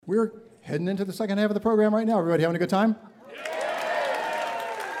We're heading into the second half of the program right now. Everybody having a good time?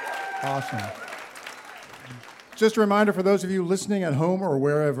 Awesome. Just a reminder for those of you listening at home or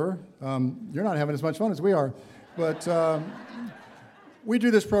wherever, you're not having as much fun as we are, but we do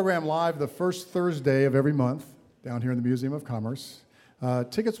this program live the first Thursday of every month down here in the Museum of Commerce.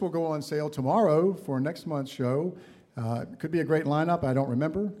 Tickets will go on sale tomorrow for next month's show. It could be a great lineup. I don't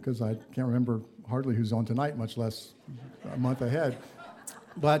remember because I can't remember hardly who's on tonight, much less a month ahead.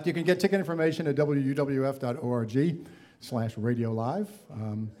 But you can get ticket information at wuwf.org/radiolive.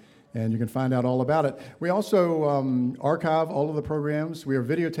 And you can find out all about it. We also archive all of the programs. We are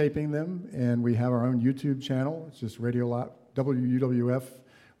videotaping them, and we have our own YouTube channel. It's just WUWF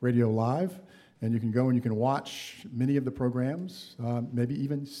Radio Live. And you can go and you can watch many of the programs, maybe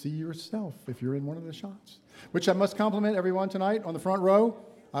even see yourself if you're in one of the shots. Which I must compliment everyone tonight on the front row.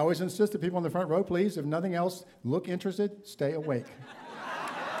 I always insist that people on the front row, please, if nothing else, look interested, stay awake.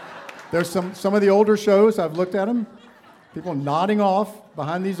 There's some of the older shows, I've looked at them. People nodding off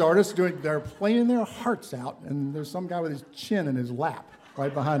behind these artists, they're playing their hearts out, and there's some guy with his chin in his lap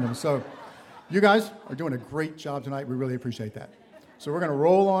right behind them. So you guys are doing a great job tonight. We really appreciate that. So we're going to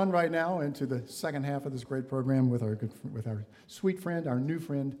roll on right now into the second half of this great program with our sweet friend, our new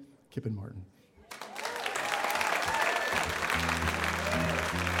friend, Kippen Martin.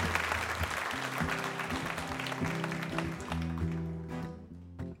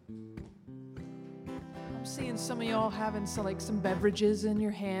 Some of y'all having some beverages in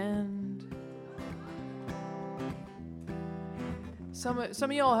your hand. Some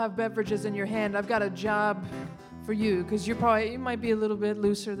of y'all have beverages in your hand. I've got a job for you because you might be a little bit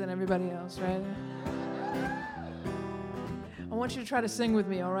looser than everybody else, right? I want you to try to sing with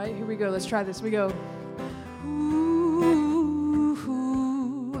me, all right? Here we go. Let's try this. We go. Ooh,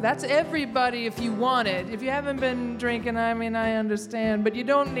 that's everybody if you want it. If you haven't been drinking, I understand, but you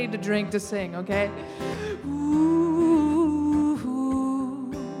don't need to drink to sing, okay?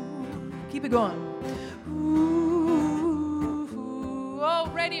 Keep it going. Ooh,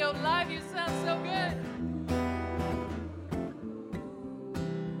 oh, Radio Live, you sound so good.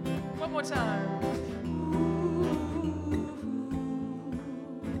 One more time.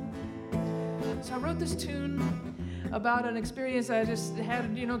 So I wrote this tune about an experience I just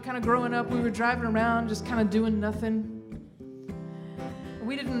had, kind of growing up. We were driving around just kind of doing nothing.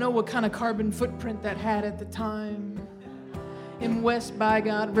 We didn't know what kind of carbon footprint that had at the time. In West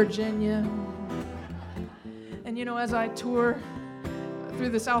Bygott, Virginia. And as I tour through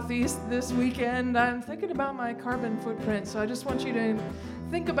the Southeast this weekend, I'm thinking about my carbon footprint. So I just want you to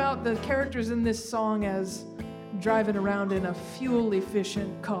think about the characters in this song as driving around in a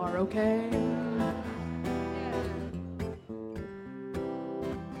fuel-efficient car, okay?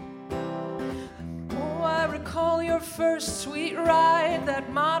 Oh, I recall your first sweet ride,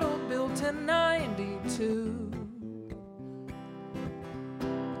 that model built in 92.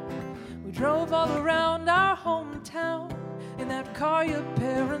 Drove all around our hometown in that car your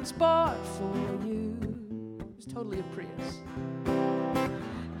parents bought for you. It was totally a Prius.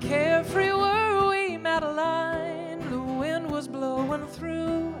 Carefree were we, Madeline. The wind was blowing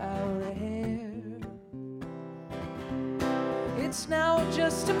through our hair. It's now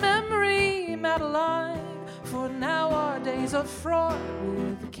just a memory, Madeline, for now our days are fraught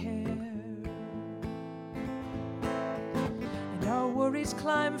with care. Our worries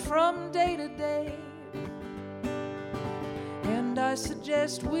climb from day to day, and I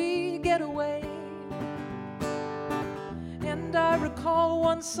suggest we get away. And I recall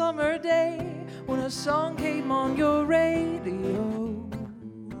one summer day when a song came on your radio,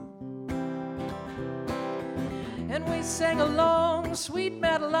 and we sang along, sweet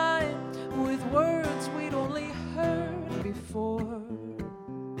Madeline, with words we'd only heard before.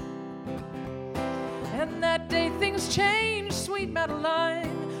 And that day things changed, sweet Madeline,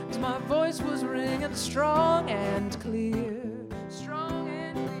 'cause my voice was ringing strong and clear. Strong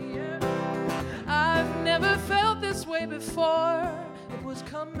and clear. I've never felt this way before. It was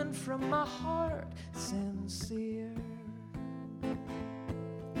coming from my heart, sincere.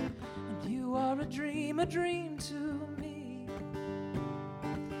 And you are a dream to me.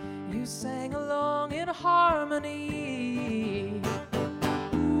 You sang along in harmony.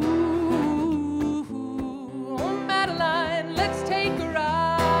 Madeline, let's take a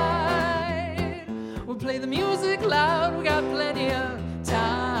ride. We'll play the music loud, we got plenty of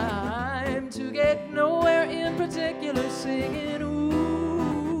time to get nowhere in particular singing.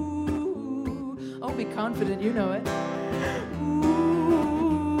 Ooh, oh, be confident, you know it.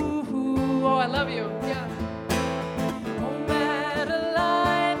 Ooh, oh, I love you, yeah. Oh,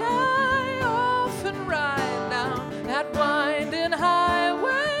 Madeline, I often ride down that winding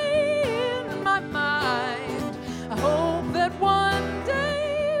highway.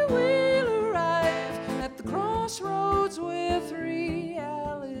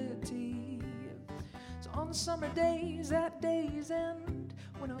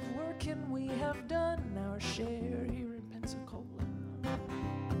 when of working we have done our share here in Pensacola.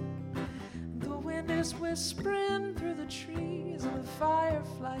 The wind is whispering through the trees, and the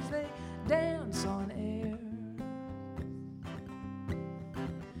fireflies, they dance on air.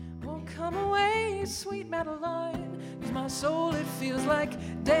 Oh, come away, sweet Madeline, 'cause my soul, it feels like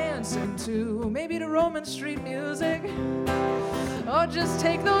dancing to maybe the Roman street music. Oh, just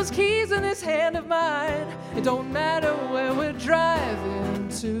take those keys in this hand of mine. It don't matter where we're driving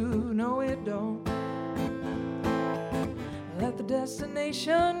to, no it don't. Let the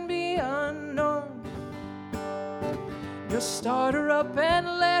destination be unknown. Just start her up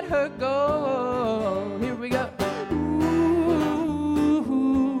and let her go. Here we go. Ooh,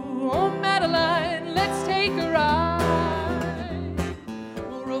 oh Madeline, let's take a ride.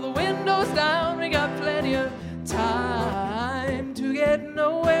 We'll roll the windows down, we got plenty of time to get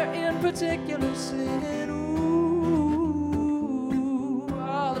nowhere in particular, singing ooh.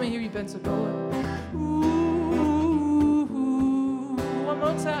 Oh, let me hear you, Pensacola. Ooh, one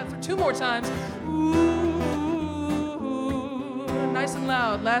more time, for two more times. Ooh, nice and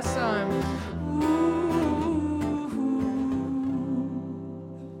loud, last time.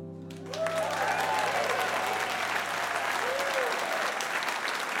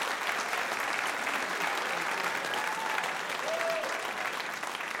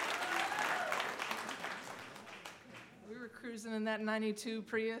 Cruising in that 92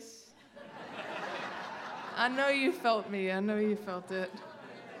 Prius. I know you felt me. I know you felt it.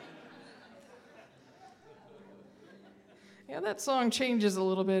 Yeah, that song changes a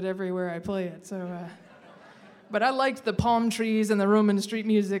little bit everywhere I play it. But I liked the palm trees and the Roman street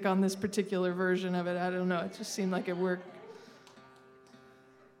music on this particular version of it. I don't know. It just seemed like it worked.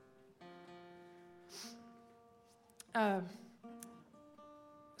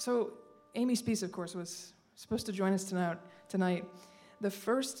 So Amy Speace, of course, was supposed to join us tonight. The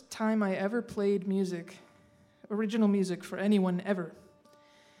first time I ever played music, original music for anyone ever,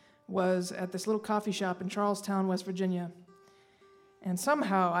 was at this little coffee shop in Charlestown, West Virginia. And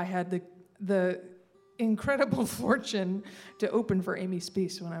somehow I had the incredible fortune to open for Amy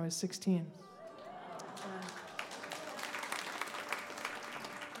Speace when I was 16.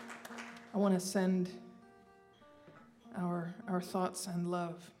 I want to send our thoughts and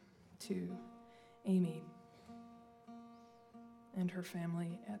love to Amy and her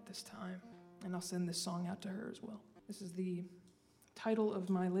family at this time. And I'll send this song out to her as well. This is the title of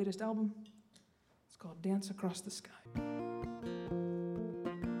my latest album. It's called Dance Across the Sky.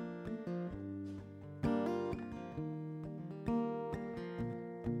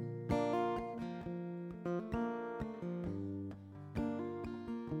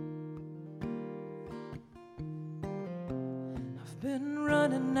 I've been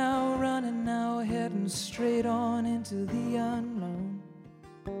running now, heading straight on into the unknown.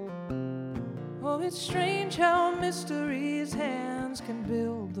 Oh, it's strange how mystery's hands can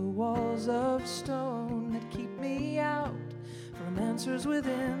build the walls of stone that keep me out from answers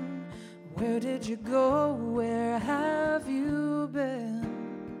within. Where did you go? Where have you been?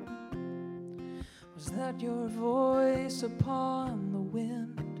 Was that your voice upon the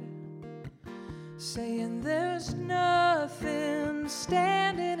wind, saying there's nothing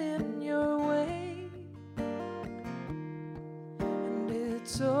standing in your way? And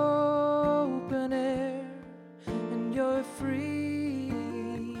it's open air, and you're free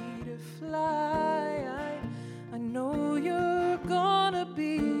to fly. I know you're gonna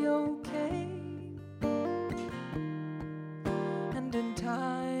be okay, and in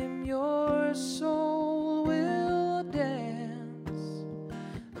time your soul will dance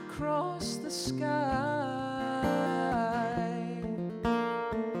across the sky.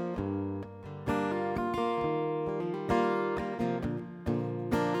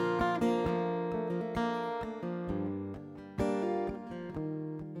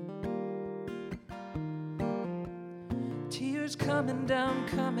 Tears coming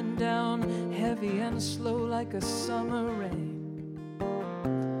down, heavy and slow like a summer rain.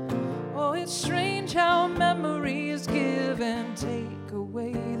 Oh, it's strange how memories give and take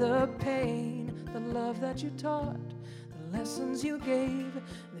away the pain, the love that you taught, the lessons you gave.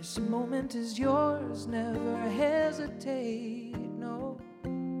 This moment is yours, never hesitate, no.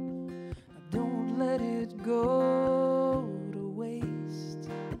 Now don't let it go to waste.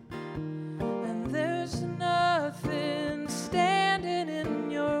 And there's nothing standing in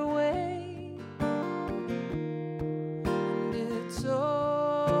your way, and it's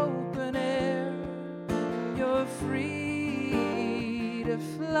open air, and you're free to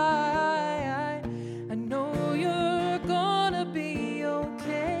fly. I know you're gonna be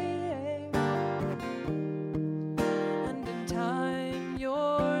okay, and in time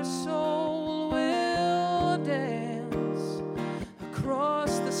your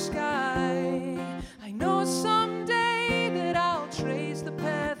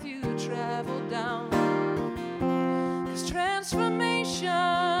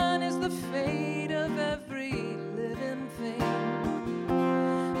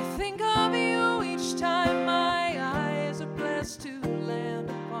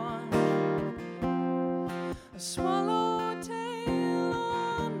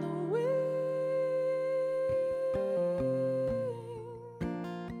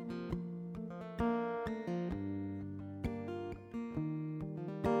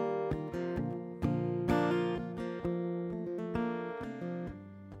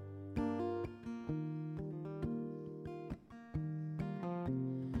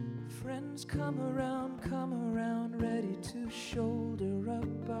come around, ready to shoulder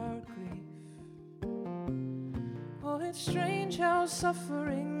up our grief. Oh, it's strange how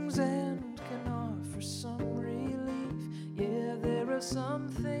sufferings end can offer some relief. Yeah, there are some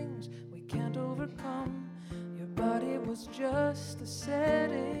things we can't overcome. Your body was just a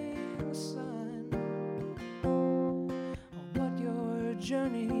setting sun. Oh, but your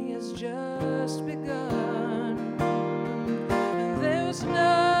journey has just begun. And there's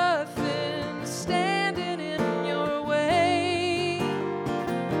nothing standing in your way,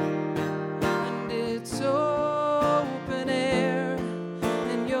 and it's open air,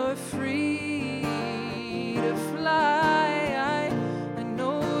 and you're free to fly. I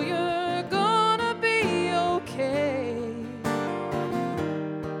know you're gonna be okay,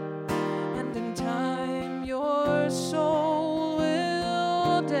 and in time your soul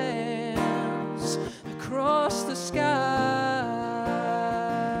will dance across the sky.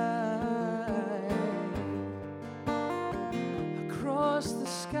 Across the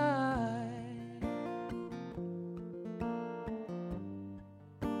sky.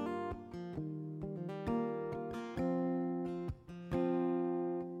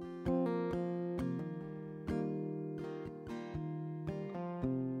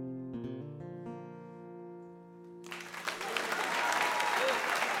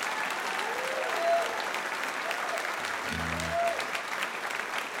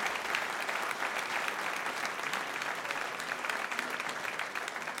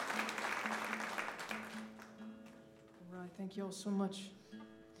 Thank you all so much.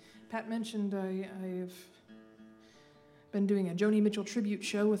 Pat mentioned I've been doing a Joni Mitchell tribute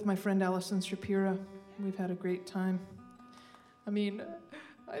show with my friend Allison Shapira. We've had a great time. I mean,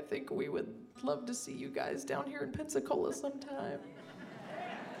 I think we would love to see you guys down here in Pensacola sometime.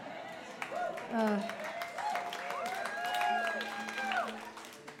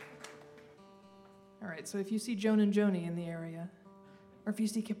 All right, so if you see Joan and Joni in the area, or if you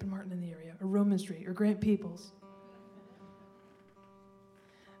see Kip and Martin in the area, or Roman Street, or Grant Peoples,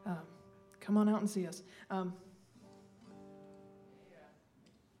 come on out and see us.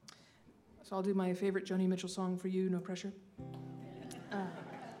 So I'll do my favorite Joni Mitchell song for you, No Pressure.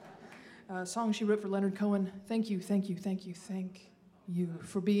 A song she wrote for Leonard Cohen. Thank you for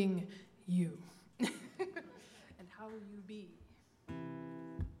being you. And how you be.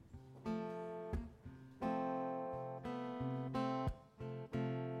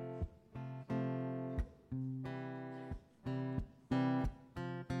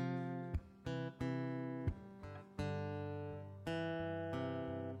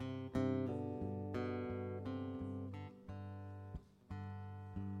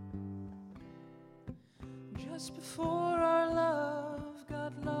 Just before our love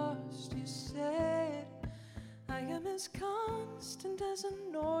got lost, you said, I am as constant as a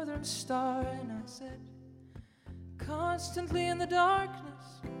northern star. And I said, constantly in the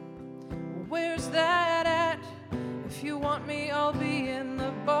darkness, where's that at? If you want me, I'll be in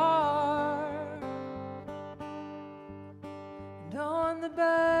the bar. And on the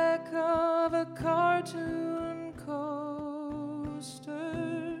back of a cartoon coaster,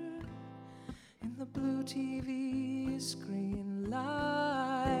 the blue TV screen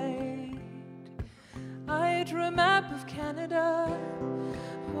light, I drew a map of Canada,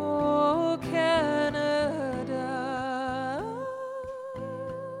 oh Canada,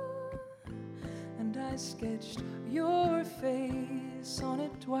 and I sketched your face on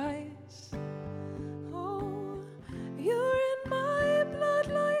it twice. Oh, you're in my blood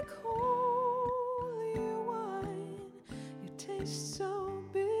like holy wine. You taste so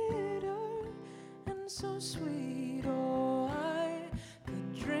so sweet, oh, I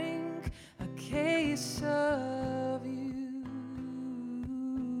could drink a case of you,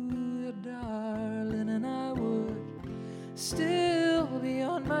 darling, and I would still be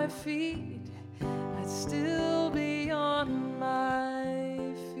on my feet. I'd still be on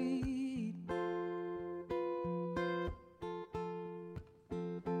my feet.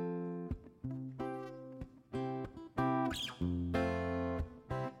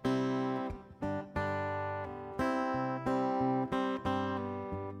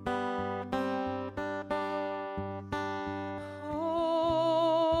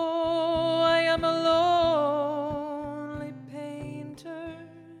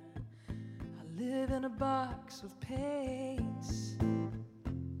 Box of paints.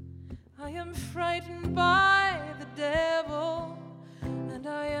 I am frightened by the devil, and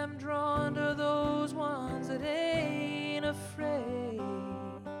I am drawn to those ones that ain't afraid.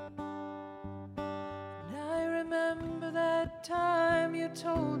 And I remember that time you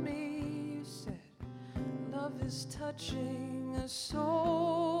told me, you said, love is touching a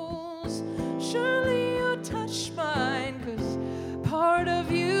soul. jewels. Surely you touch mine, 'cause part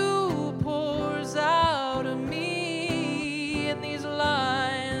of you pours out of me in these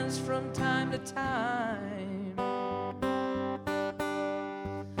lines from time to time.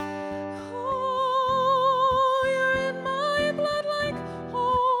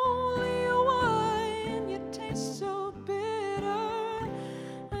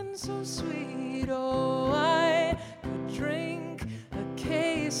 So sweet, oh, I could drink a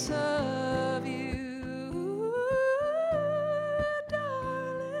case of you,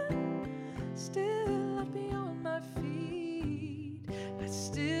 darling. Still I'd be on my feet, I'd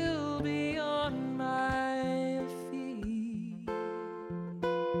still be on my feet.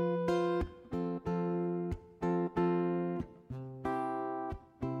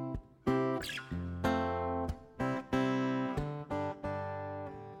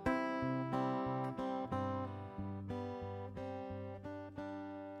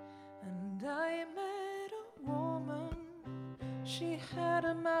 I met a woman, she had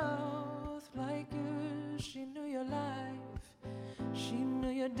a mouth like yours. She knew your life, she knew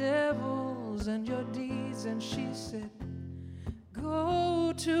your devils and your deeds, and she said,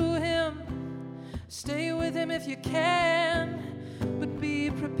 go to him, stay with him if you can, but be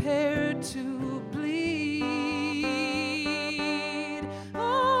prepared to bleed.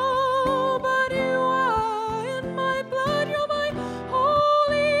 Oh, but you are in my blood, you're my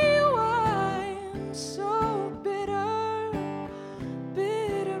holy wine, so bitter,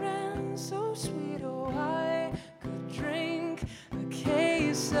 bitter and so sweet. Oh, I could drink a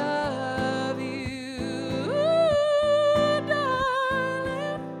case of you,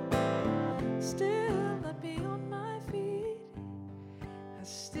 darling. Still I'd be on my feet, I'd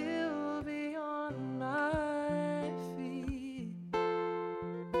still be on my feet.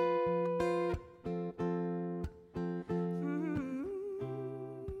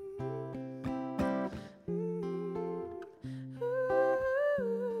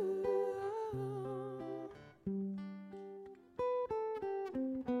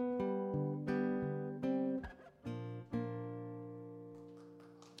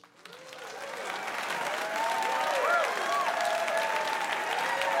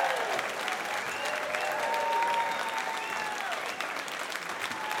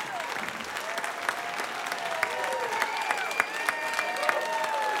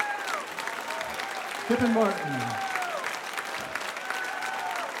 Pippin Martin.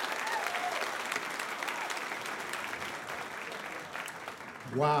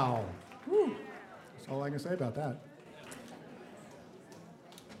 Wow. Whew. That's all I can say about that.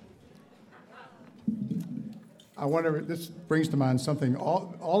 I wonder, this brings to mind something.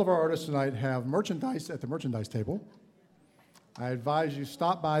 All of our artists tonight have merchandise at the merchandise table. I advise you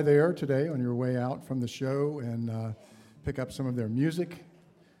stop by there today on your way out from the show and pick up some of their music,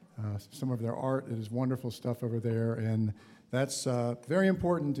 some of their art. It is wonderful stuff over there, and that's very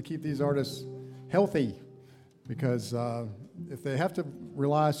important to keep these artists healthy, because if they have to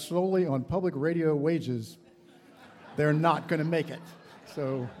rely solely on public radio wages, they're not going to make it.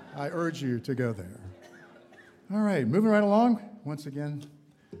 So I urge you to go there. All right, moving right along. Once again,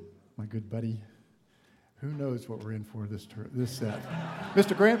 my good buddy, who knows what we're in for this set?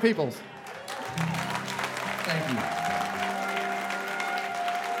 Mr. Grant Peoples. Thank you.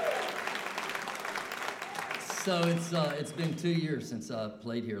 So it's been 2 years since I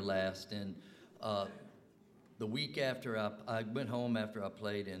played here last, and the week after I went home after I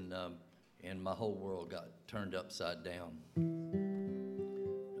played, and my whole world got turned upside down.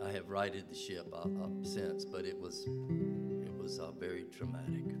 I have righted the ship since, but it was very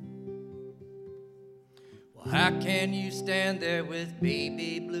traumatic. Well, how can you stand there with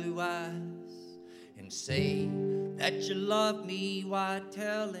baby blue eyes and say that you love me while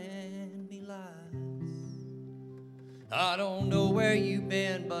telling me lies? I don't know where you've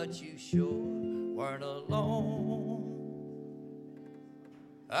been, but you sure weren't alone.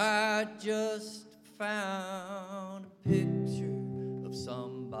 I just found a picture of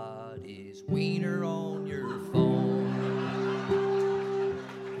somebody's wiener on your phone.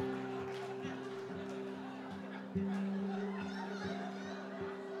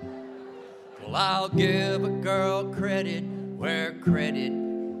 Well, I'll give a girl credit where credit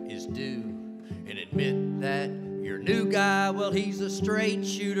is due, and admit that your new guy, well, he's a straight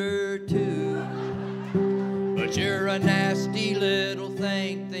shooter too. But you're a nasty little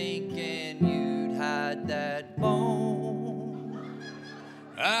thing, thinking you'd hide that bone.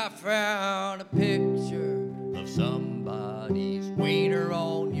 I found a picture of somebody's wiener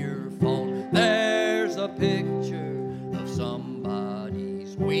on your phone. There's a picture of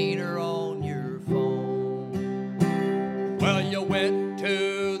somebody's wiener on your phone. Well, you went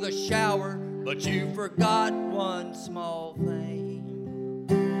to the shack but you forgot one small thing.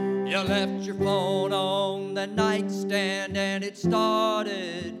 You left your phone on the nightstand and it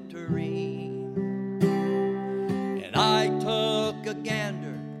started to ring. And I took a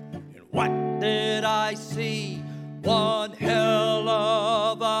gander, and what did I see? One hell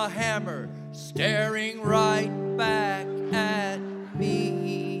of a hammer staring right back at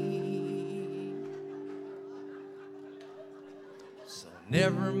me. So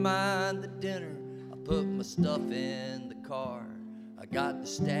never mind the dinner, I put my stuff in the car. I got the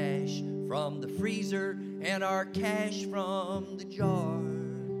stash from the freezer and our cash from the jar.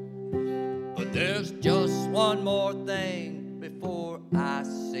 But there's just one more thing before I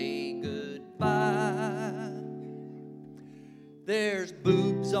say goodbye. There's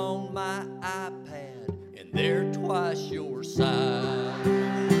boobs on my iPad, and they're twice your size.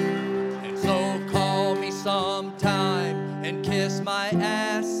 And so call me sometime and kiss my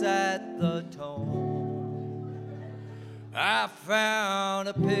ass at the tone. I found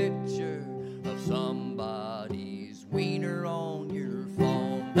a picture of somebody's wiener on your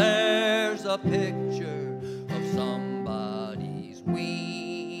phone. There's a picture of somebody's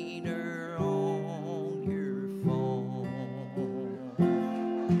wiener on your phone.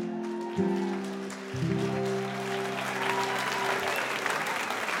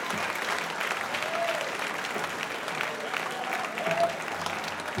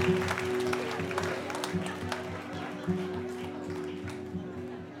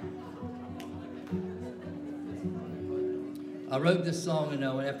 I wrote this song, and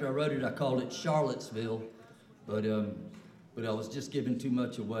after I wrote it, I called it Charlottesville, but I was just giving too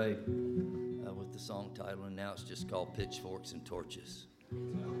much away with the song title, and now it's just called Pitchforks and Torches.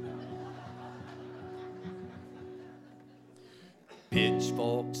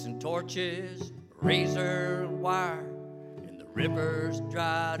 Pitchforks and torches, razor wire, and the river's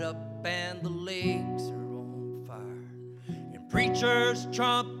dried up and the lakes are on fire. And preachers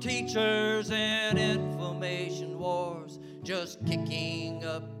trump teachers and information wars, just kicking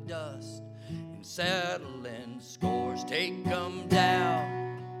up dust and settling scores. Take 'em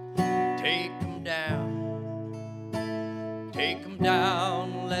down, take 'em down, take 'em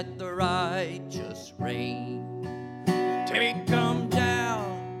down, let the righteous reign. Take 'em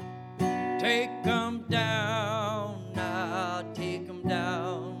down, take 'em down, now take 'em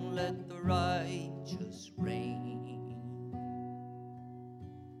down, let the righteous reign.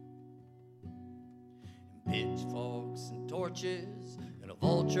 And pitchforks and torches and a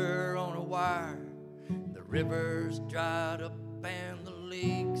vulture on a wire, the river's dried up and the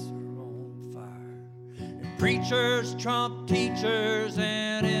lakes are on fire. And preachers trump teachers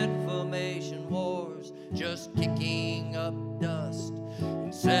and information wars, just kicking up dust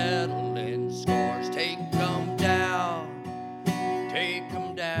and settling scores. Take 'em down, take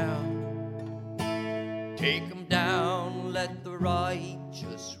 'em down, take 'em down, let the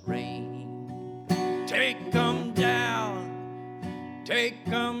righteous reign. Take 'em down, take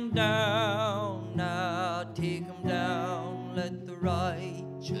 'em down, now take 'em down, let the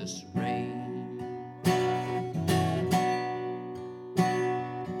righteous reign.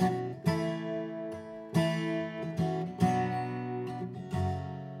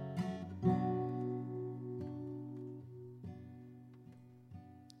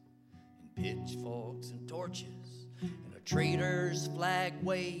 Pitchforks and torches, and a traitor's flag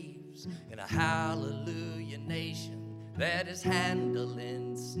waves, and a hallelujah nation that is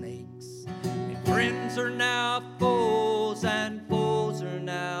handling snakes. And friends are now foes, and foes are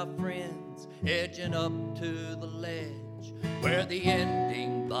now friends, edging up to the ledge where the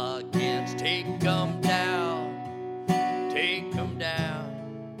ending begins. Take 'em down, take 'em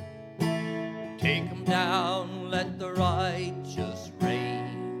down, take 'em down, let the righteous reign.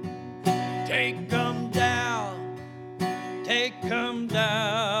 Take 'em down, take 'em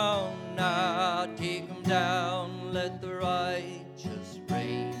down, now take 'em down, let the righteous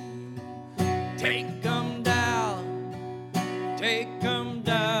reign. Take 'em down, take 'em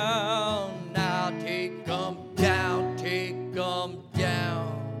down, now take 'em down, take 'em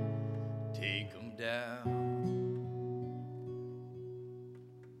down, take 'em down.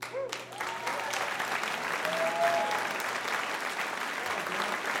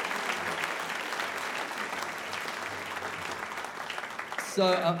 So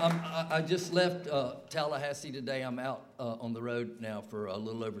I just left Tallahassee today. I'm out on the road now for a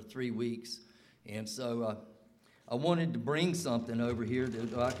little over 3 weeks. And so I wanted to bring something over here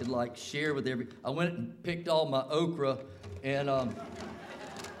that I could like share with everybody. I went and picked all my okra, and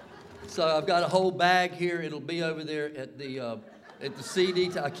so I've got a whole bag here. It'll be over there at the CD.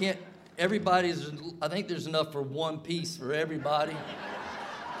 I can't, I think there's enough for one piece for everybody.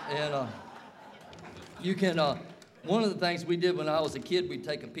 And You can, one of the things we did when I was a kid, we'd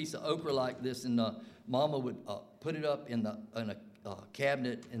take a piece of okra like this, and Mama would put it up in a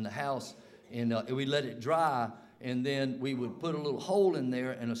cabinet in the house, and we'd let it dry, and then we would put a little hole in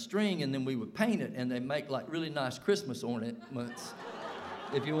there and a string, and then we would paint it, and they make like really nice Christmas ornaments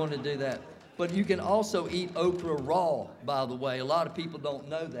if you want to do that. But you can also eat okra raw, by the way. A lot of people don't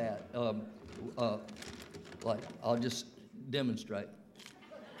know that. Like, I'll just demonstrate.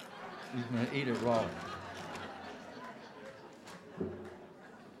 You can eat it raw.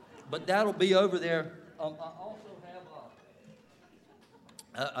 But that'll be over there. I also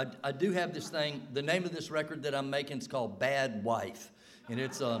have, I do have this thing. The name of this record that I'm making is called Bad Wife. And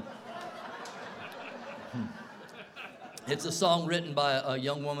it's a song written by a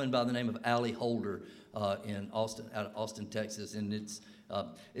young woman by the name of Allie Holder in Austin, out of Austin, Texas. And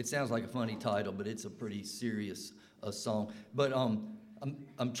it sounds like a funny title, but it's a pretty serious song. But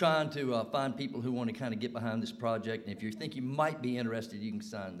I'm trying to find people who want to kind of get behind this project. And if you think you might be interested, you can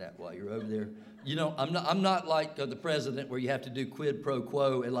sign that while you're over there. You know, I'm not like the president where you have to do quid pro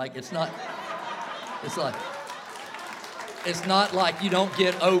quo. And like it's not like you don't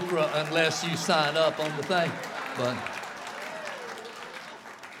get okra unless you sign up on the thing. But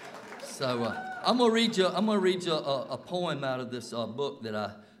so I'm gonna read you a poem out of this book that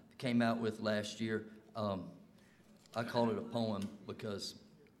I came out with last year. I call it a poem because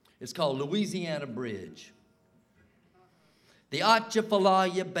it's called Louisiana Bridge. The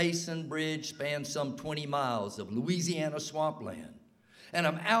Atchafalaya Basin Bridge spans some 20 miles of Louisiana swampland. And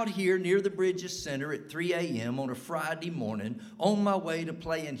I'm out here near the bridge's center at 3 a.m. on a Friday morning on my way to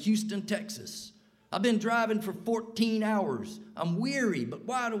play in Houston, Texas. I've been driving for 14 hours. I'm weary but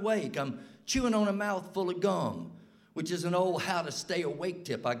wide awake. I'm chewing on a mouthful of gum, which is an old how to stay awake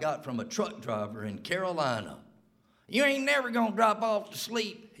tip I got from a truck driver in Carolina. You ain't never gonna drop off to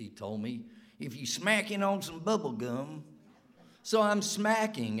sleep, he told me, if you smacking on some bubble gum. So I'm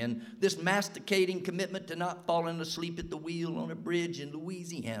smacking, and this masticating commitment to not falling asleep at the wheel on a bridge in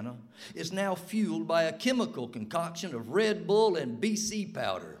Louisiana is now fueled by a chemical concoction of Red Bull and BC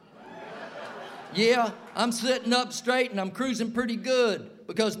powder. Yeah, I'm sitting up straight and I'm cruising pretty good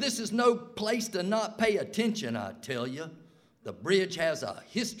because this is no place to not pay attention, I tell you. The bridge has a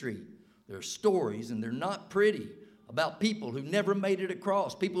history. There are stories, and they're not pretty, about people who never made it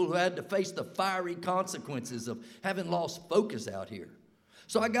across, people who had to face the fiery consequences of having lost focus out here.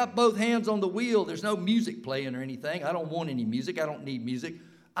 So I got both hands on the wheel. There's no music playing or anything. I don't want any music. I don't need music.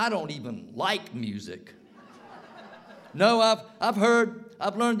 I don't even like music. No, I've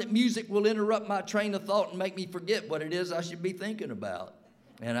learned that music will interrupt my train of thought and make me forget what it is I should be thinking about.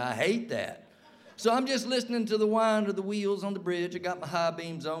 And I hate that. So I'm just listening to the whine of the wheels on the bridge. I got my high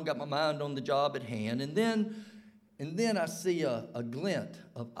beams on, got my mind on the job at hand. And then I see a glint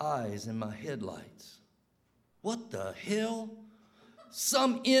of eyes in my headlights. What the hell?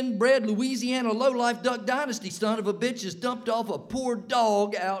 Some inbred Louisiana lowlife Duck Dynasty son of a bitch has dumped off a poor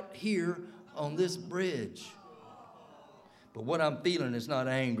dog out here on this bridge. But what I'm feeling is not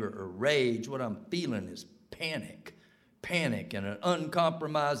anger or rage. What I'm feeling is panic. Panic and an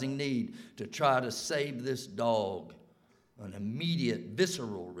uncompromising need to try to save this dog. An immediate,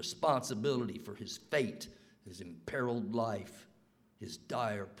 visceral responsibility for his fate, his imperiled life, his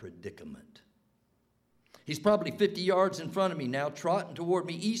dire predicament. He's probably 50 yards in front of me now, trotting toward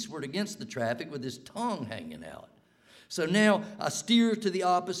me eastward against the traffic with his tongue hanging out. So now I steer to the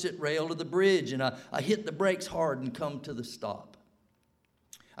opposite rail of the bridge, and I hit the brakes hard and come to the stop.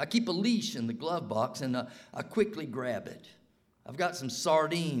 I keep a leash in the glove box, and I quickly grab it. I've got some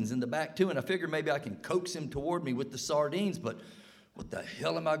sardines in the back, too, and I figure maybe I can coax him toward me with the sardines, but what the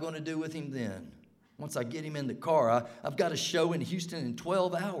hell am I going to do with him then? Once I get him in the car, I've got a show in Houston in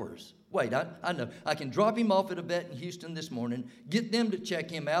 12 hours. Wait, I know. I can drop him off at a vet in Houston this morning, get them to check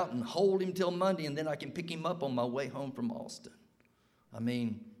him out, and hold him till Monday, and then I can pick him up on my way home from Austin. I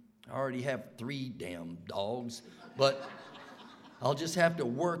mean, I already have 3 damn dogs, but I'll just have to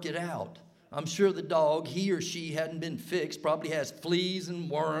work it out. I'm sure the dog, he or she hadn't been fixed, probably has fleas and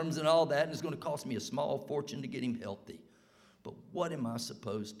worms and all that, and it's going to cost me a small fortune to get him healthy. But what am I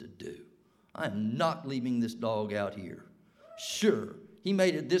supposed to do? I am not leaving this dog out here. Sure, he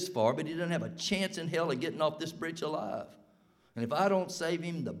made it this far, but he doesn't have a chance in hell of getting off this bridge alive. And if I don't save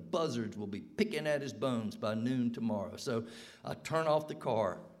him, the buzzards will be picking at his bones by noon tomorrow. So I turn off the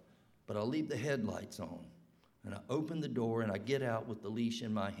car, but I leave the headlights on. And I open the door and I get out with the leash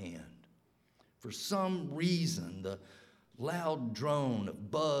in my hand. For some reason, the loud drone of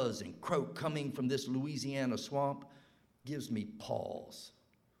buzz and croak coming from this Louisiana swamp gives me pause.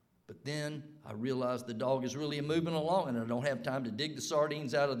 But But then I realized the dog is really moving along, and I don't have time to dig the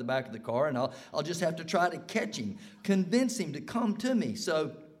sardines out of the back of the car, and I'll just have to try to catch him, convince him to come to me.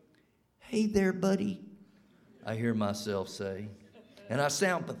 So, hey there, buddy, I hear myself say. And I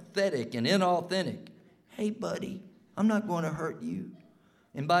sound pathetic and inauthentic. Hey, buddy, I'm not going to hurt you.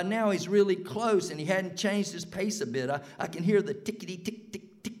 And by now he's really close, and he hadn't changed his pace a bit. I can hear the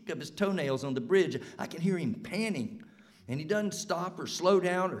tickety-tick-tick-tick of his toenails on the bridge. I can hear him panting. And he doesn't stop or slow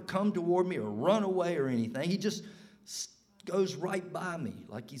down or come toward me or run away or anything. He just goes right by me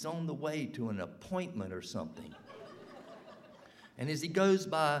like he's on the way to an appointment or something. And as he goes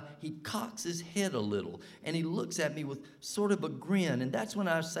by, he cocks his head a little, and he looks at me with sort of a grin. And that's when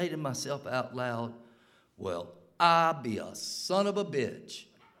I say to myself out loud, well, I be a son of a bitch.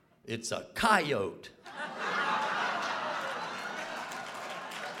 It's a coyote.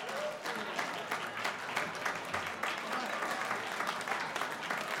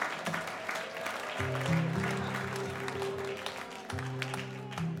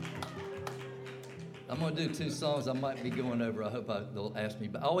 I'm going to do 2 songs I might be going over. I hope they'll ask me.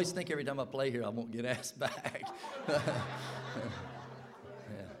 But I always think every time I play here, I won't get asked back. Yeah.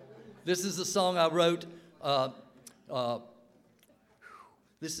 This is a song I wrote.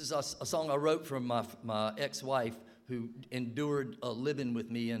 This is a song I wrote from my ex-wife who endured living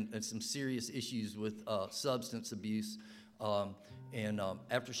with me and some serious issues with substance abuse.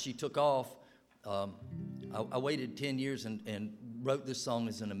 After she took off, I waited 10 years and wrote this song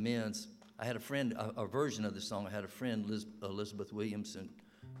as an amends. I had a friend, a version of the song. I had a friend, Elizabeth Williamson,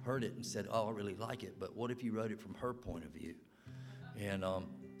 heard it and said, oh, I really like it, but what if you wrote it from her point of view? And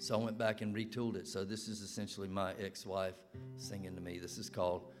so I went back and retooled it. So this is essentially my ex-wife singing to me. This is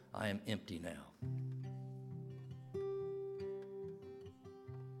called I Am Empty Now.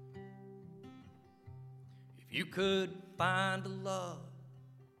 If you could find a love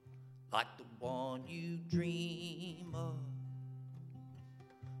like the one you dream of,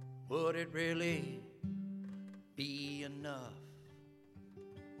 would it really be enough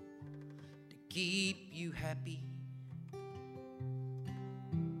to keep you happy?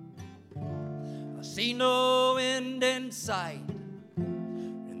 I see no end in sight,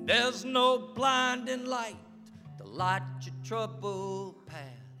 and there's no blinding light to light your troubled path.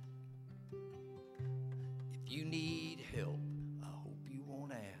 If you need help, I hope you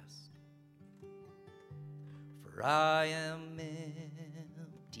won't ask, for I am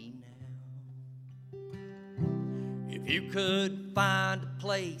empty now. If you could find a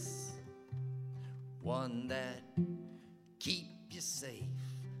place, one that keep you safe,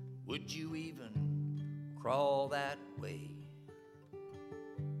 would you even crawl that way?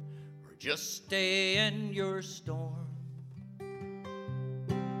 Or just stay in your storm?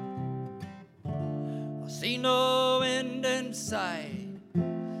 I see no end in sight,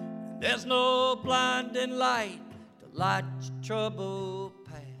 and there's no blinding light to light your troubled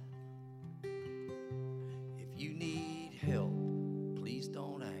path. If you need help, please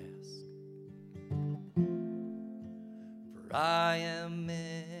don't ask, for I am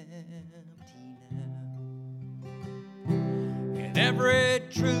empty now. And every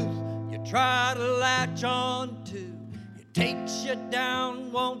truth you try to latch on to, it takes you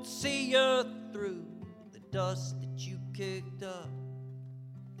down, won't see you through. The dust that you kicked up,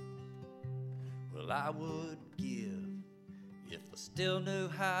 well, I would give if I still knew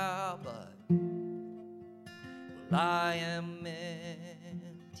how, but well, I am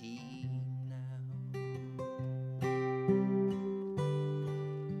empty now.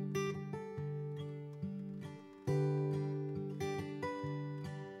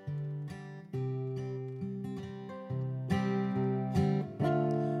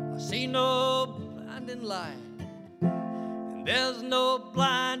 I see no blinding light, and there's no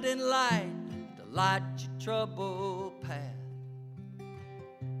blinding light to light your troubled path.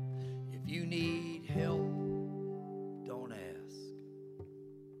 If you need help, don't ask,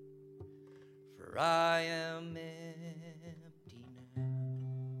 for I am empty now.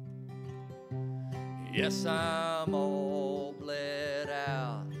 Yes, I'm all bled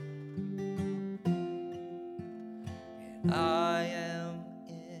out, and I am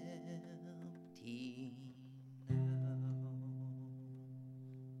empty now.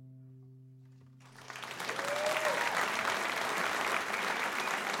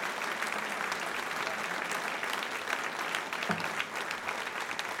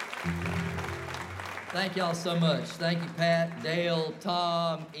 Thank y'all so much. Thank you, Pat, Dale,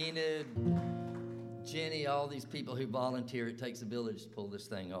 Tom, Enid, Jenny, all these people who volunteer. It takes a village to pull this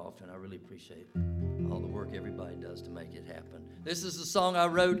thing off, and I really appreciate all the work everybody does to make it happen. This is a song I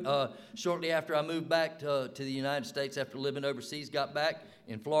wrote shortly after I moved back to the United States after living overseas. Got back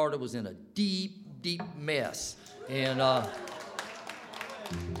and Florida was in a deep, deep mess. And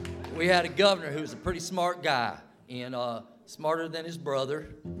we had a governor who was a pretty smart guy, and smarter than his brother.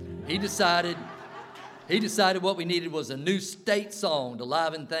 He decided what we needed was a new state song to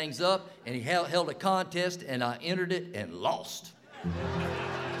liven things up, and he held a contest, and I entered it and lost.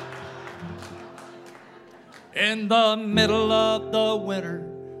 In the middle of the winter,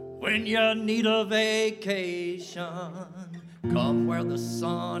 when you need a vacation, come where the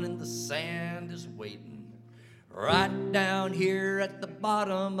sun and the sand is waiting, right down here at the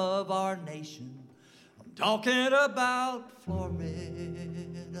bottom of our nation. I'm talking about Florida.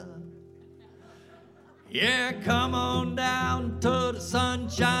 Yeah, come on down to the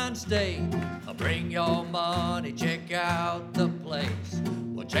Sunshine State. I'll bring your money, check out the place.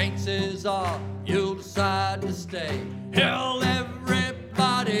 Well, chances are you'll decide to stay. Hell,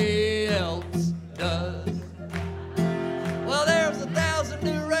 everybody else does. Well, there's 1,000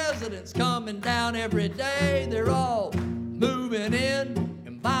 new residents coming down every day. They're all moving in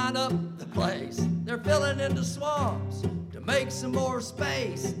and buying up the place. They're filling in the swamps to make some more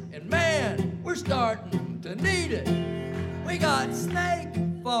space. And man, we're starting to need it. We got snake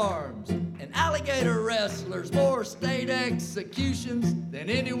farms and alligator wrestlers, more state executions than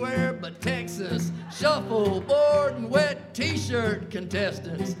anywhere but Texas. Shuffleboard and wet t-shirt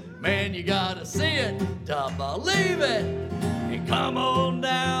contestants. Man, you gotta see it to believe it. And come on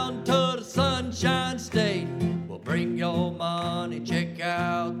down to the Sunshine State. We'll bring your money, check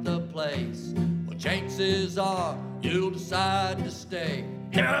out the place. Well, chances are you'll decide to stay.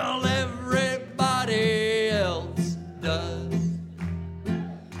 Hell, everybody else does.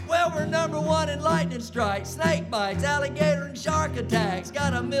 Well, we're #1 in lightning strikes, snake bites, alligator and shark attacks.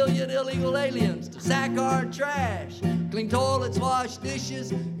 Got 1 million illegal aliens to sack our trash, clean toilets, wash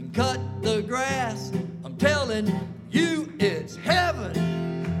dishes, and cut the grass. I'm telling you, it's heaven.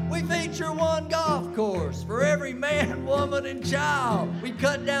 We feature one golf course for every man, woman, and child. We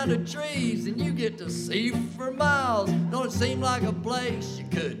cut down the trees and you get to see for miles. Don't it seem like a place you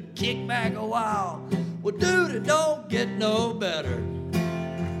could kick back a while? Well, dude, it don't get no better.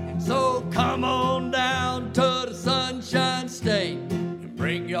 So come on down to the Sunshine State and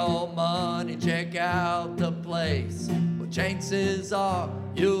bring your money, check out the place. Well, chances are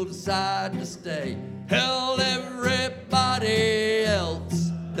you'll decide to stay. Hell, everybody else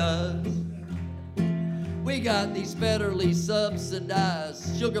does. We got these federally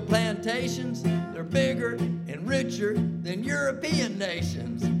subsidized sugar plantations. They're bigger and richer than European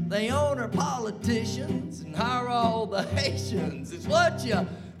nations. They own our politicians and hire all the Haitians. It's what you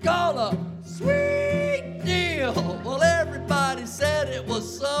call a sweet deal. Well, everybody said it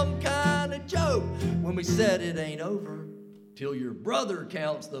was some kind of joke when we said it ain't over till your brother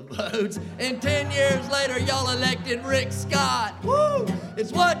counts the votes. And 10 years later, y'all elected Rick Scott. Woo!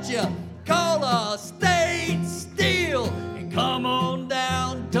 It's what you call a state steal. And come on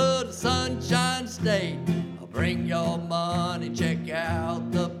down to the Sunshine State. I'll bring your money, check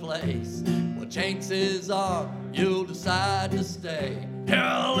out the place. Well, chances are you'll decide to stay.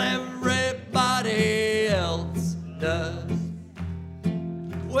 Hell, everybody else does.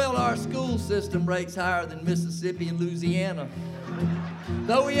 Well, our school system rates higher than Mississippi and Louisiana.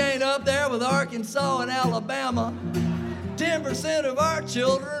 Though we ain't up there with Arkansas and Alabama, 10% of our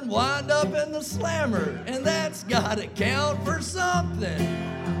children wind up in the slammer, and that's gotta count for something.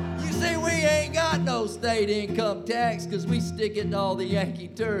 You see, we ain't got no state income tax, 'cause we stick it to all the Yankee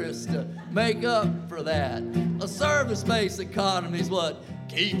tourists to make up for that. A service-based economy's what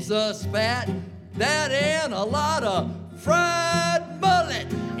keeps us fat. That and a lot of fried mullet.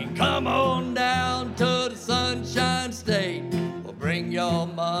 And come on down to the Sunshine State. Well, bring your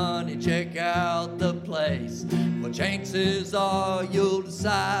money, check out the place. Well, chances are you'll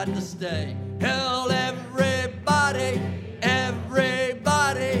decide to stay. Hell, everybody,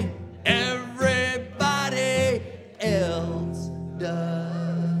 everybody, everybody else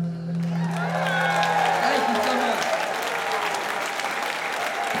does. Thank you so much.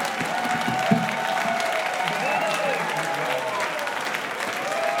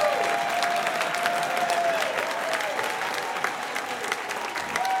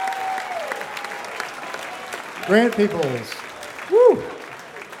 Grant Peoples. Woo!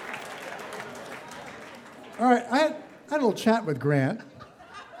 All right, I had a little chat with Grant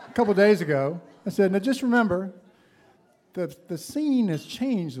a couple days ago. I said, now just remember, the scene has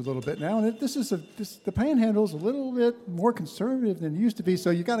changed a little bit now, and the Panhandle's a little bit more conservative than it used to be, so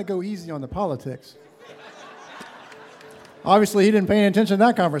you got to go easy on the politics. Obviously, he didn't pay any attention to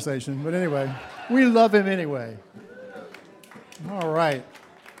that conversation, but anyway, we love him anyway. All right.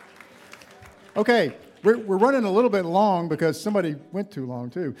 Okay, we're running a little bit long because somebody went too long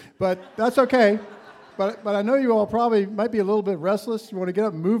too, but that's okay. But I know you all probably might be a little bit restless. You want to get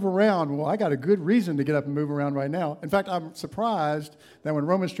up and move around. Well, I got a good reason to get up and move around right now. In fact, I'm surprised that when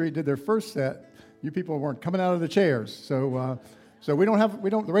Roman Street did their first set, you people weren't coming out of the chairs. So the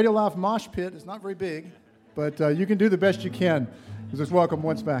Radio Live mosh pit is not very big, but you can do the best you can. Let's welcome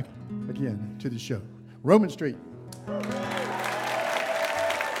once back again to the show, Roman Street. Thank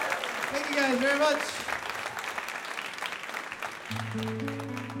you guys very much.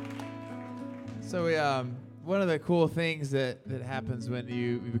 So one of the cool things that happens when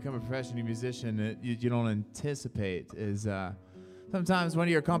you become a professional musician that you don't anticipate is sometimes one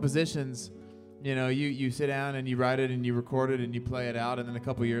of your compositions, you sit down and you write it and you record it and you play it out, and then a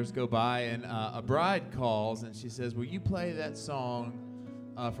couple years go by and a bride calls and she says, "Will you play that song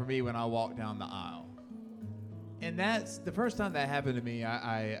for me when I walk down the aisle?" And that's the first time that happened to me.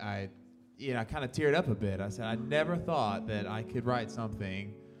 I kind of teared up a bit. I said, I never thought that I could write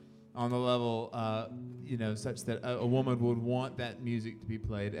something on the level, such that a woman would want that music to be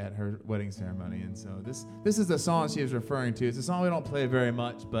played at her wedding ceremony. And so this is the song she was referring to. It's a song we don't play very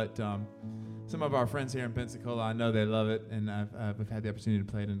much, but some of our friends here in Pensacola, I know they love it, and I've had the opportunity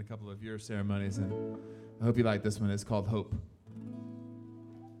to play it in a couple of your ceremonies, and I hope you like this one. It's called Hope.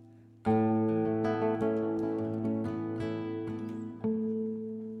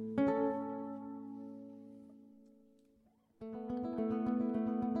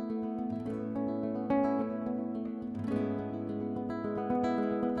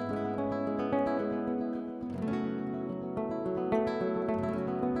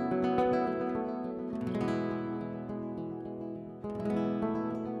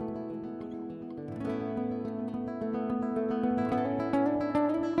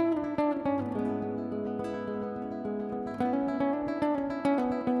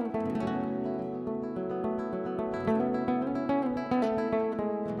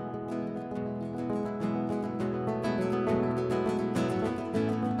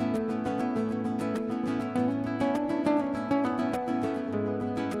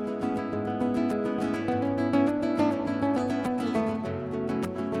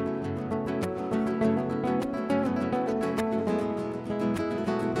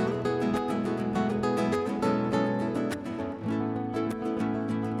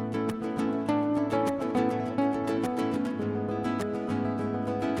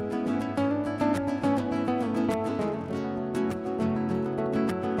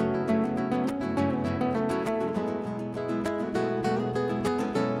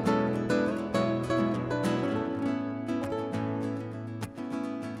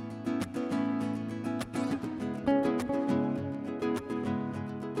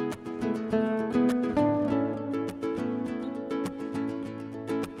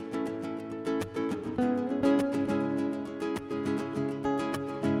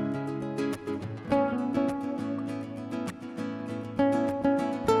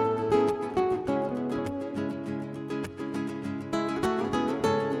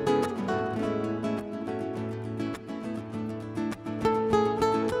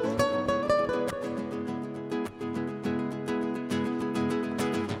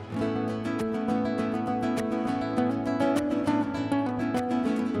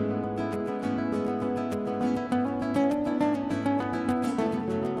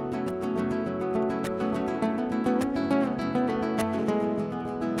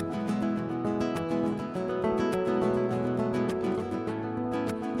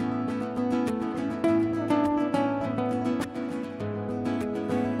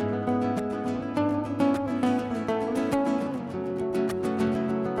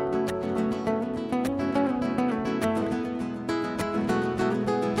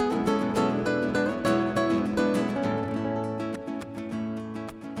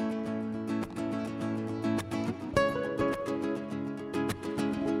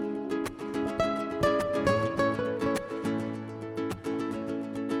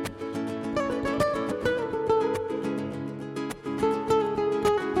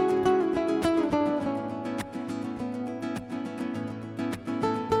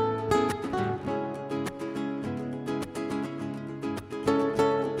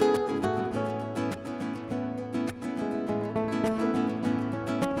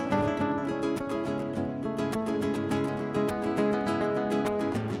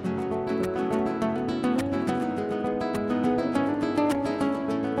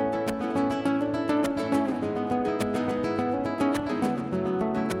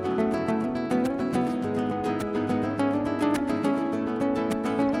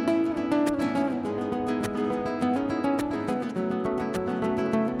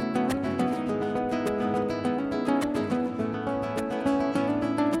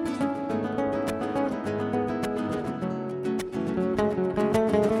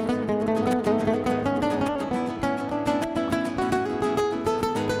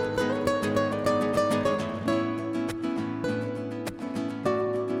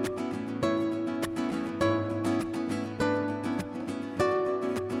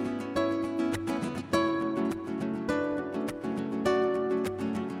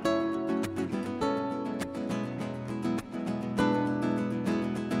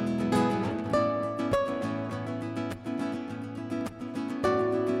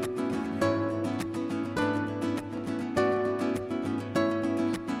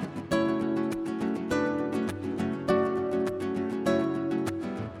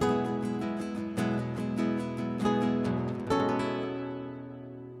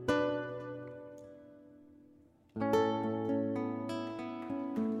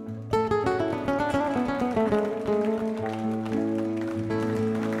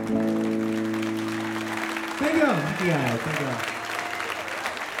 Thank you. Thank you guys. Thank you.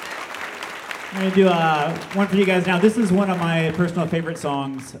 I'm going to do one for you guys now. This is one of my personal favorite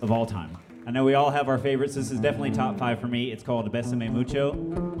songs of all time. I know we all have our favorites. This is definitely top 5 for me. It's called Besame Mucho.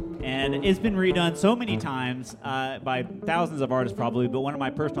 And it's been redone so many times by thousands of artists probably, but one of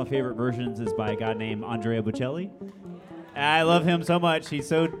my personal favorite versions is by a guy named Andrea Bocelli. I love him so much. He's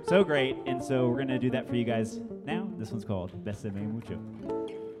so great. And so we're going to do that for you guys now. This one's called Besame Mucho.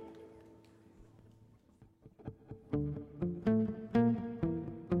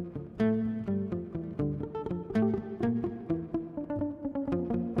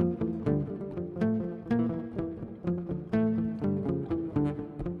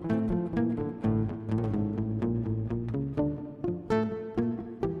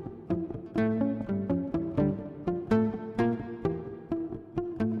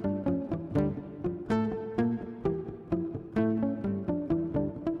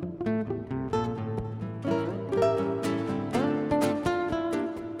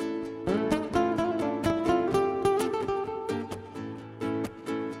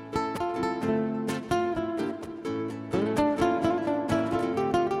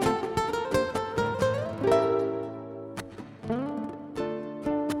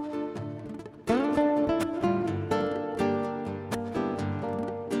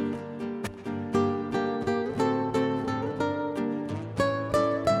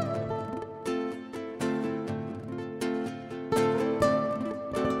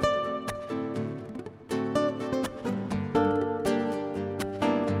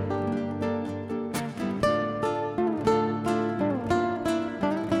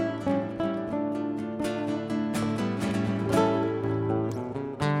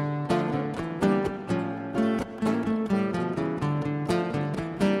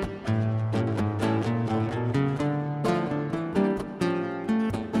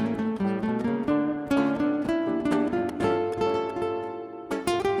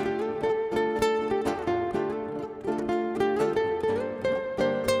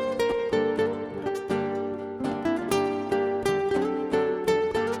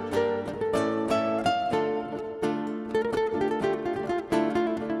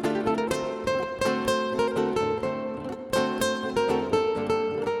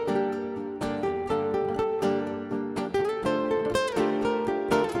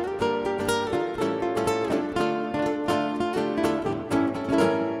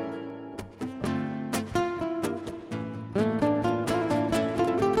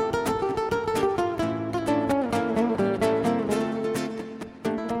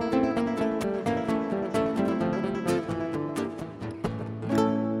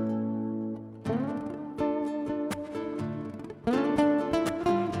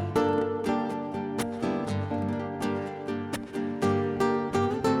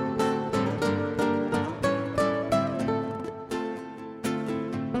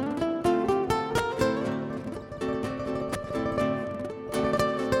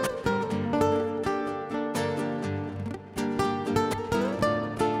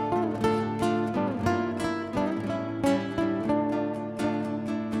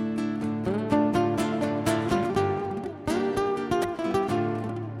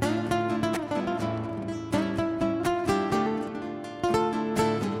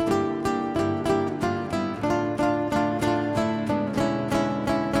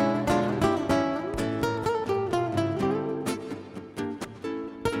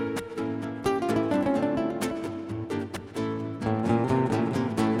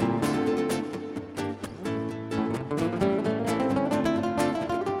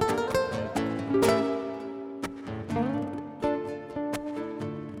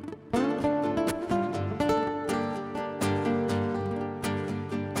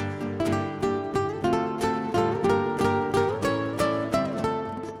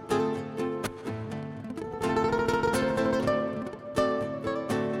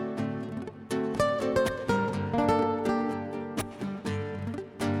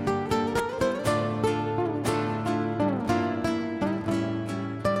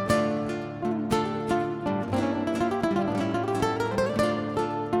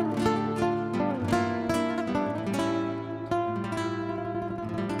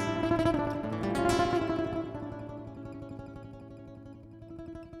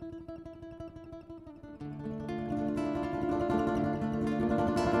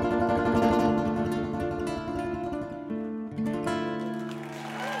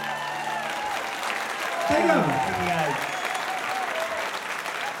 Thank you. Thank you guys.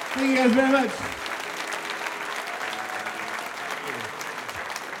 Thank you guys very much.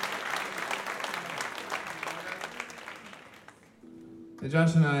 Hey,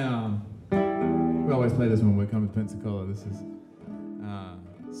 Josh and I, We always play this when we come to Pensacola. This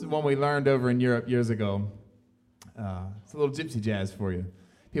is one we learned over in Europe years ago. It's a little gypsy jazz for you.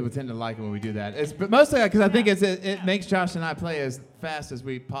 People tend to like it when we do that. But mostly because I think it makes Josh and I play as fast as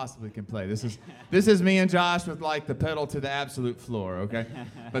we possibly can play. This is me and Josh with like the pedal to the absolute floor, okay?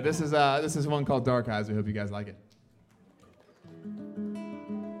 But this is one called Dark Eyes. We hope you guys like it.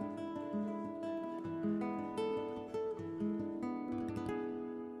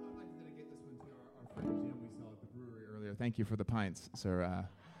 Thank you for the pints, sir.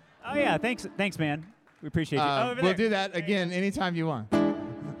 Oh yeah, thanks, man. We appreciate you. Over We'll there. do that again anytime you want.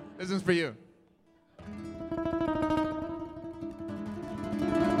 This is for you.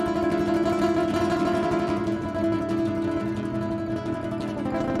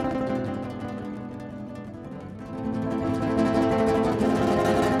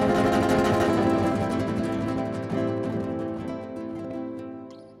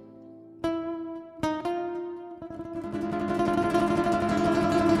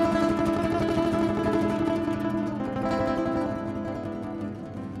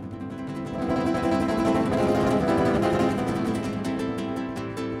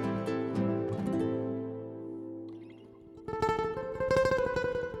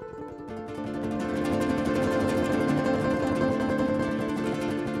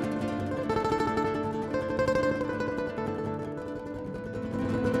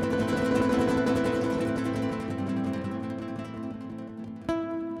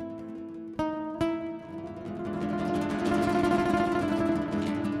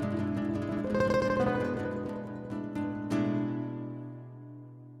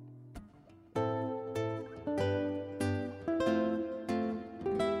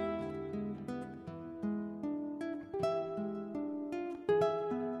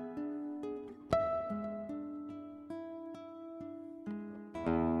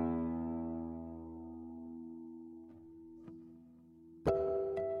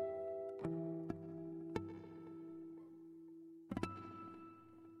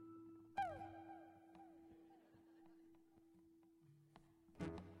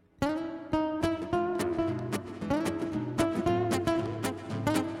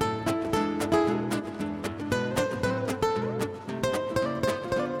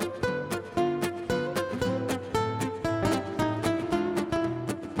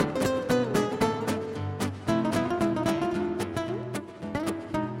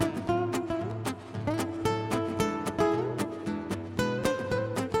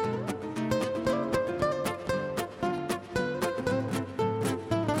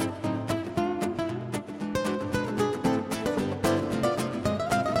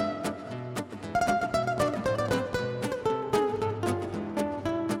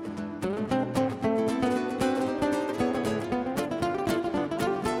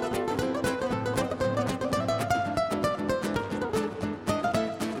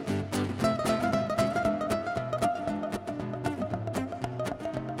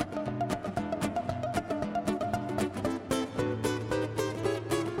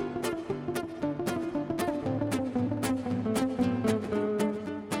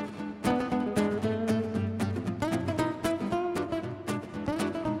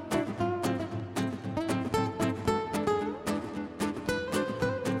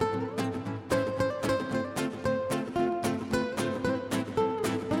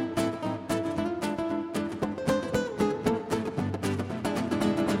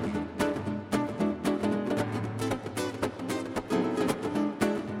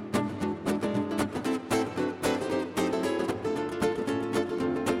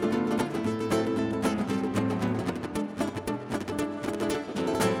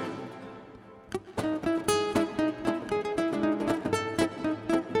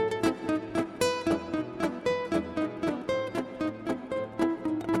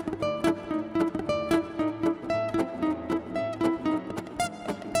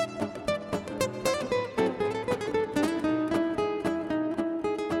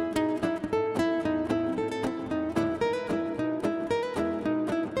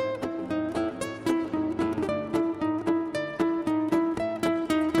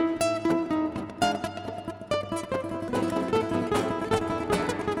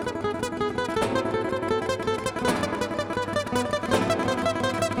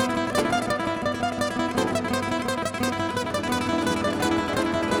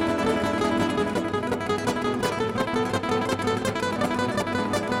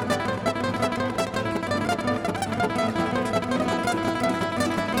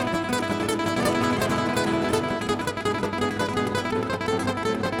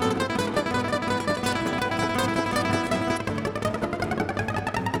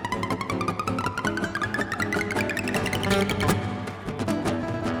 Thank you.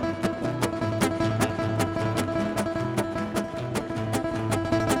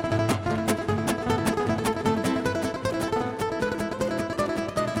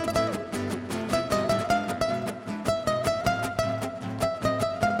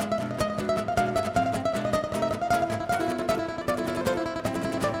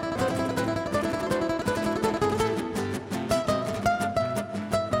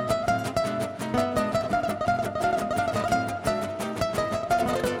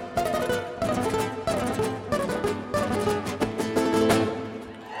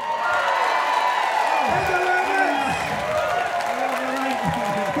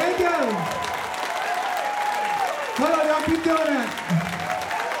 Come on, y'all, keep doing it.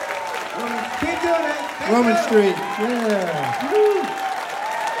 Keep doing it. Thank Roman you. Street. Yeah. Woo.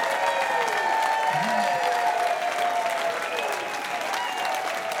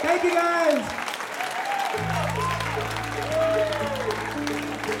 Thank you, guys.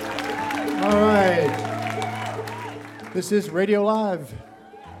 All right. This is Radio Live.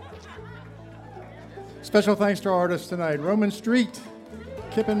 Special thanks to our artists tonight, Roman Street,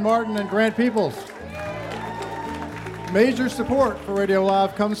 Kippen Martin, and Grant Peoples. Major support for Radio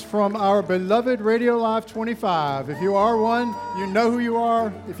Live comes from our beloved Radio Live 25. If you are one, you know who you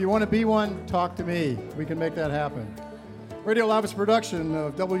are. If you want to be one, talk to me. We can make that happen. Radio Live is a production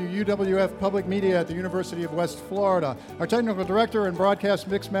of WUWF Public Media at the University of West Florida. Our technical director and broadcast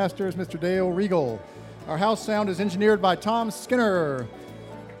mix master is Mr. Dale Regal. Our house sound is engineered by Tom Skinner.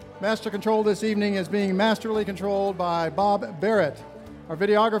 Master control this evening is being masterly controlled by Bob Barrett. Our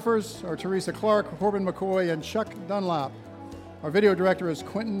videographers are Teresa Clark, Corbin McCoy, and Chuck Dunlap. Our video director is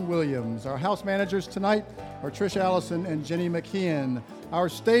Quentin Williams. Our house managers tonight are Trish Allison and Jenny McKeon. Our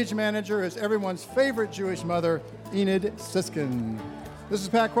stage manager is everyone's favorite Jewish mother, Enid Siskin. This is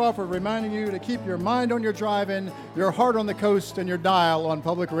Pat Crawford reminding you to keep your mind on your drive-in, your heart on the coast, and your dial on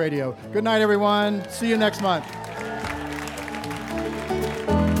public radio. Good night, everyone. See you next month.